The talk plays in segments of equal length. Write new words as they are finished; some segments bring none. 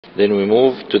Then we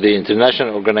move to the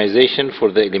International Organization for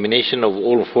the Elimination of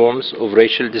All Forms of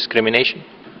Racial Discrimination.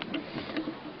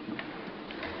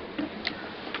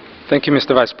 Thank you,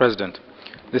 Mr. Vice President.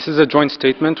 This is a joint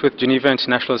statement with Geneva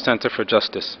International Centre for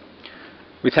Justice.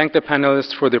 We thank the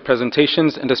panelists for their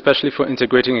presentations and especially for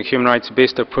integrating a human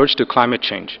rights-based approach to climate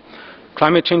change.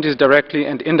 Climate change is directly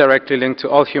and indirectly linked to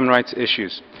all human rights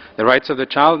issues. The rights of the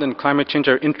child and climate change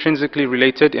are intrinsically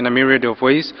related in a myriad of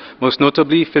ways, most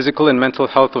notably physical and mental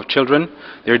health of children,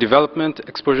 their development,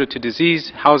 exposure to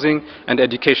disease, housing, and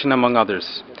education, among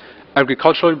others.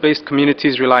 Agricultural-based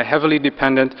communities rely heavily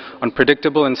dependent on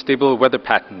predictable and stable weather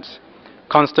patterns.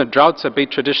 Constant droughts abate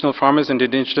traditional farmers and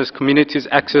indigenous communities'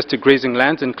 access to grazing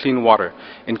lands and clean water.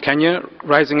 In Kenya,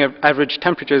 rising average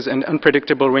temperatures and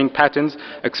unpredictable rain patterns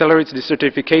accelerates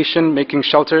desertification, making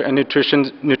shelter and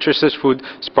nutritious food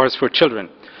sparse for children.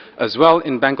 As well,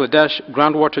 in Bangladesh,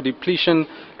 groundwater depletion,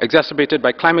 exacerbated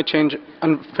by climate change,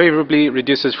 unfavorably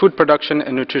reduces food production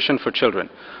and nutrition for children.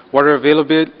 Water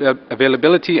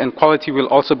availability and quality will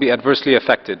also be adversely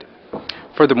affected.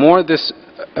 Furthermore, this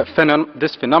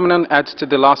phenomenon adds to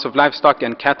the loss of livestock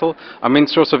and cattle, a main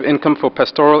source of income for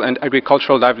pastoral and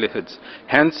agricultural livelihoods.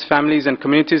 Hence, families and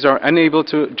communities are unable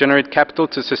to generate capital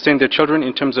to sustain their children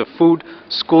in terms of food,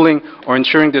 schooling, or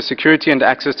ensuring their security and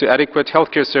access to adequate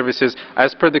healthcare services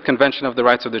as per the Convention of the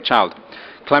Rights of the Child.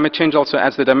 Climate change also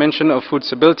adds the dimension of food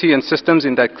stability and systems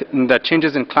in that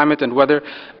changes in climate and weather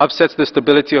upsets the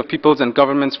stability of people's and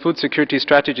governments' food security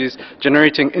strategies,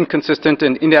 generating inconsistent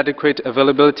and inadequate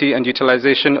availability and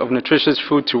utilization of nutritious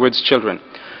food towards children.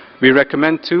 We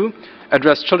recommend to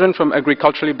address children from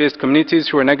agriculturally based communities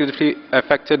who are negatively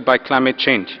affected by climate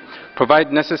change.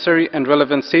 Provide necessary and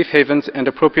relevant safe havens and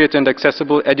appropriate and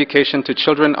accessible education to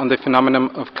children on the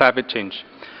phenomenon of climate change.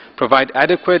 Provide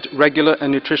adequate, regular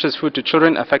and nutritious food to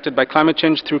children affected by climate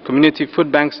change through community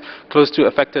food banks close to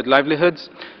affected livelihoods.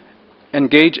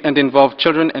 Engage and involve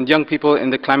children and young people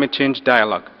in the climate change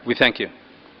dialogue. We thank you.